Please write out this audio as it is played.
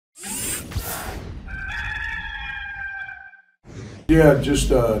Yeah,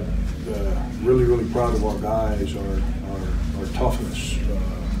 just really proud of our guys, our toughness,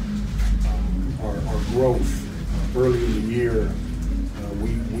 our growth. Early in the year,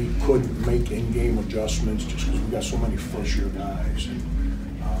 we couldn't make in-game adjustments just because we got so many first-year guys.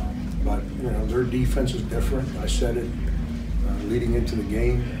 But their defense is different. I said it leading into the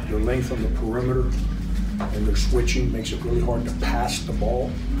game. Their length on the perimeter and their switching makes it really hard to pass the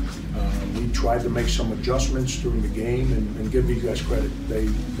ball. We tried to make some adjustments during the game, and give these guys credit.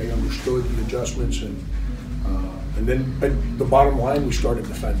 They understood the adjustments, and then at the bottom line, we started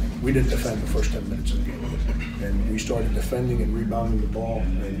defending. We didn't defend the first 10 minutes of the game, and we started defending and rebounding the ball,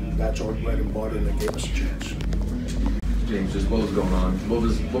 and that's our bread and butter, and it gave us a chance. James, just what was going on? What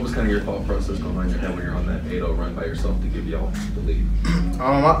was kind of your thought process going on in your head when you're on that 8-0 run by yourself to give y'all the lead?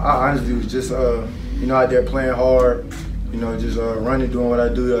 I honestly was just out there playing hard. Just running, doing what I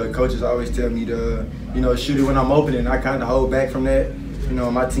do. Coaches always tell me to, shoot it when I'm open, and I kind of hold back from that.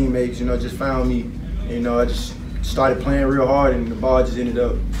 My teammates, just found me. I just started playing real hard, and the ball just ended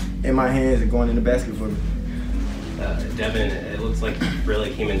up in my hands and going in the basket for me. Devin, it looks like you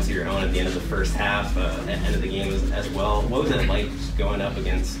really came into your own at the end of the first half, at the end of the game as well. What was it like just going up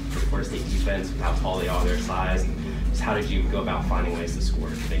against the Florida State defense, with how tall they are, their size, and just how did you go about finding ways to score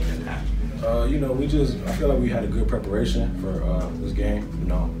to make an impact? I feel like we had a good preparation for this game.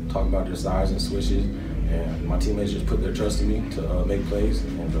 Talking about their size and switches, and my teammates just put their trust in me to make plays,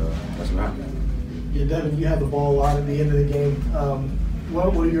 and that's what happened. Yeah, Devin, you had the ball a lot at the end of the game.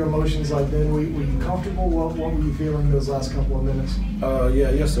 What were your emotions like then? Were you comfortable? What were you feeling those last couple of minutes?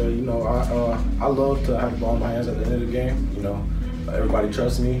 Yes, sir. I love to have the ball in my hands at the end of the game. Everybody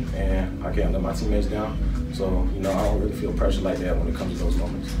trusts me, and I can't let my teammates down. So, I don't really feel pressure like that when it comes to those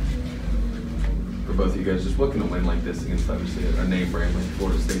moments. For both of you guys, just what can a win like this against obviously a name brand like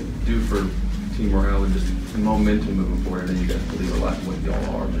Florida State do for team morale and just momentum moving forward? And then you guys believe a lot in what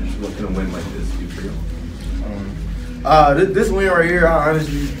y'all are, but just what can a win like this do for y'all? This win right here, I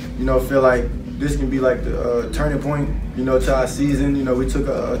honestly, feel like this can be like the turning point, to our season. We took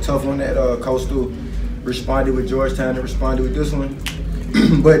a tough one at Coastal, responded with Georgetown, and responded with this one.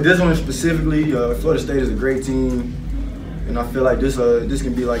 But this one specifically, Florida State is a great team, and I feel like this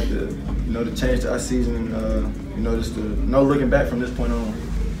can be like the change to our season, and just no looking back from this point on.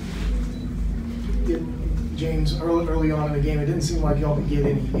 Yeah, James, early on in the game, it didn't seem like y'all could get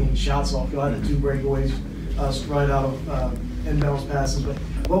any shots off. Y'all had the 2 breakaways right out of inbounds passes, but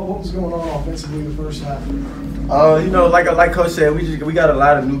what was going on offensively the first half? Like Coach said, we got a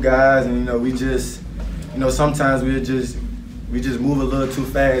lot of new guys, and we just, sometimes we just move a little too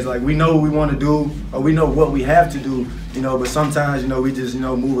fast. Like, we know what we want to do, or we know what we have to do, but sometimes, we just,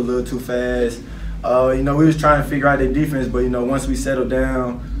 move a little too fast. We was trying to figure out their defense, but, once we settled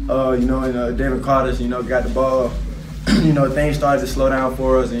down, and Devin Carter, got the ball, things started to slow down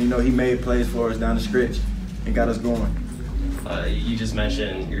for us, and, he made plays for us down the stretch and got us going. You just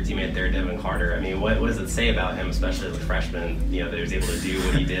mentioned your teammate there, Devin Carter. I mean, what does it say about him, especially as a freshman, that he was able to do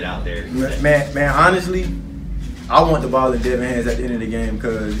what he did out there? Man, honestly, I want the ball in Devin's hands at the end of the game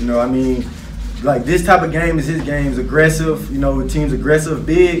because, like this type of game is his game. It's aggressive, team's aggressive,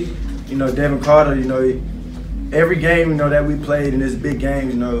 big. Devin Carter, every game, that we played in this big game,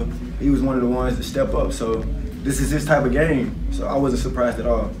 he was one of the ones to step up. So this is his type of game. So I wasn't surprised at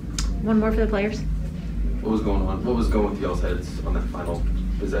all. One more for the players. What was going on? What was going with y'all's heads on that final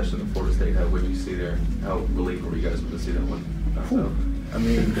possession that Florida State had? What did you see there? How relieved were you guys to see that one?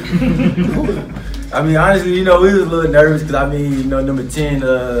 Honestly, we was a little nervous because, number 10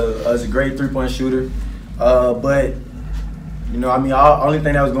 is a great 3-point shooter. But, only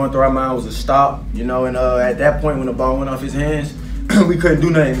thing that was going through our mind was a stop, and at that point when the ball went off his hands, we couldn't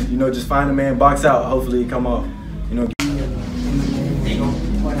do nothing, just find the man, box out, hopefully he come off,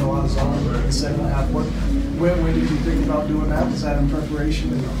 Playing a lot of zone in the second half. When did you think about doing that? Was that in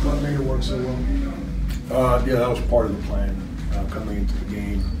preparation, and what made it work so well? Yeah, that was part of the plan coming into the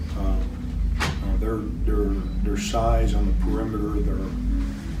game. Their size on the perimeter,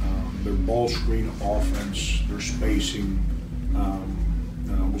 their ball screen offense, their spacing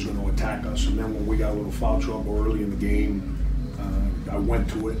was going to attack us. And then when we got a little foul trouble early in the game, I went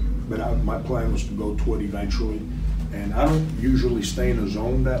to it. But my plan was to go to it eventually. And I don't usually stay in a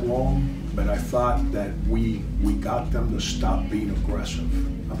zone that long, but I thought that we got them to stop being aggressive.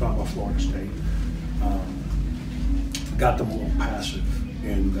 I'm talking about Florida State. Got them a little passive,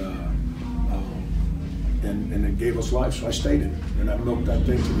 and it gave us life. So I stayed in it, and I milked that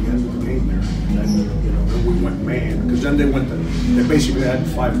thing to the end of the game there. And then, then we went man, because then they basically had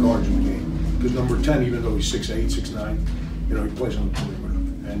 5 guards in the game. Because number 10, even though he's 6'8", 6'9", he plays on the perimeter,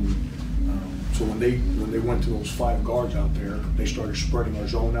 and So when they went to those 5 guards out there, they started spreading our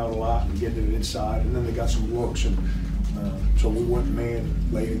zone out a lot and getting it inside, and then they got some looks, and so we went man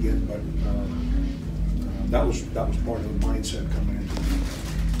late again. But that was part of the mindset coming into it.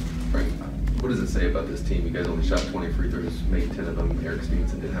 Frank, what does it say about this team? You guys only shot 20 free throws, made 10 of them. Eric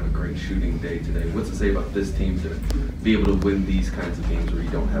Stevenson didn't have a great shooting day today. What's it say about this team to be able to win these kinds of games where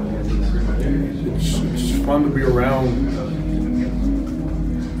you don't have all these? It's fun to be around,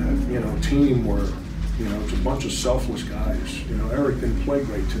 team where, it's a bunch of selfless guys. Eric didn't play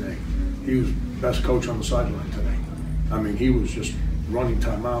great today. He was best coach on the sideline today. I mean, he was just running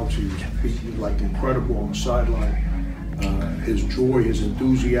timeouts. He was like incredible on the sideline. His joy, his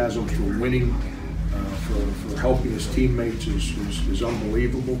enthusiasm for winning, for helping his teammates is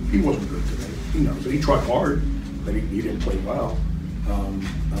unbelievable. He wasn't good today. He knows it. He tried hard, but he didn't play well.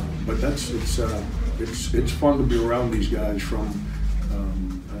 But it's fun to be around these guys.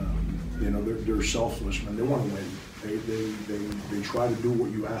 They're selfless, man. They want to win. They try to do what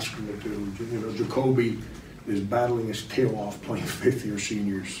you ask them to do. Jacoby is battling his tail off playing 5th-year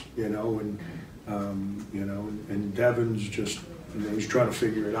seniors, and Devin's just, he's trying to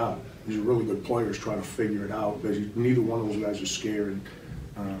figure it out. He's a really good player, trying to figure it out, but neither one of those guys is scared.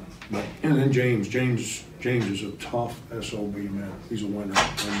 And then James is a tough SOB, man. He's a winner.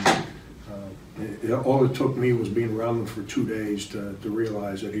 And all it took me was being around him for 2 days to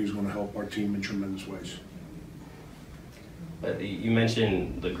realize that he was going to help our team in tremendous ways. But you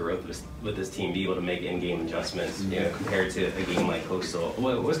mentioned the growth with this team, be able to make in-game adjustments, compared to a game like Coastal.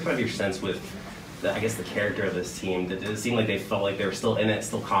 What was kind of your sense with, the character of this team? Did it seem like they felt like they were still in it,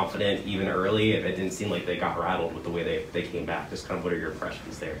 still confident, even early? It didn't seem like they got rattled with the way they came back. Just kind of what are your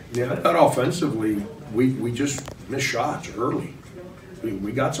impressions there? Yeah, I thought offensively, we just missed shots early.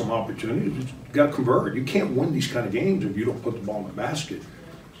 We got some opportunities. You got to convert. You can't win these kind of games if you don't put the ball in the basket.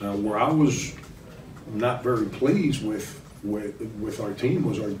 Where I was not very pleased with our team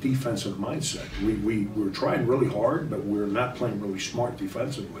was our defensive mindset. We were trying really hard, but we're not playing really smart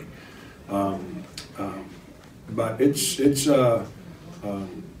defensively. But these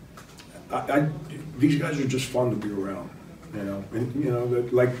guys are just fun to be around,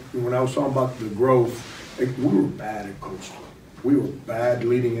 And like when I was talking about the growth, we were bad at Coastal. We were bad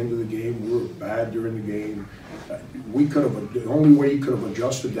leading into the game. We were bad during the game. The only way you could have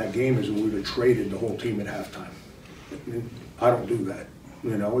adjusted that game is if we would have traded the whole team at halftime. I don't do that.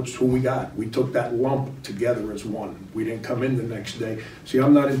 It's who we got. We took that lump together as one. We didn't come in the next day. See,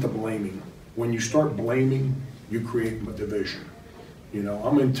 I'm not into blaming. When you start blaming, you create a division.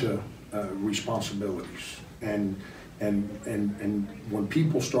 I'm into responsibilities. And when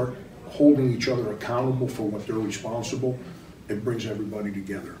people start holding each other accountable for what they're responsible, it brings everybody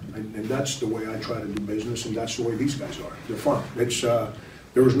together. And that's the way I try to do business, and that's the way these guys are. They're fun.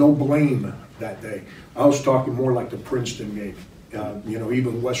 There was no blame that day. I was talking more like the Princeton game.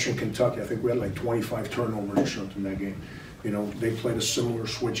 Even Western Kentucky, I think we had like 25 turnovers or something that game. They played a similar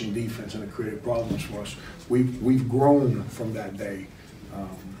switching defense, and it created problems for us. We've grown from that day.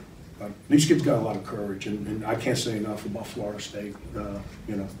 But these kids got a lot of courage, and I can't say enough about Florida State.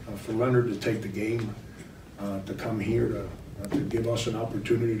 For Leonard to take the game, to come here to give us an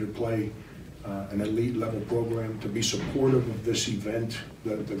opportunity to play an elite level program, to be supportive of this event,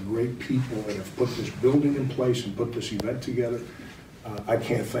 the great people that have put this building in place and put this event together. I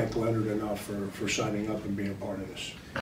can't thank Leonard enough for signing up and being a part of this.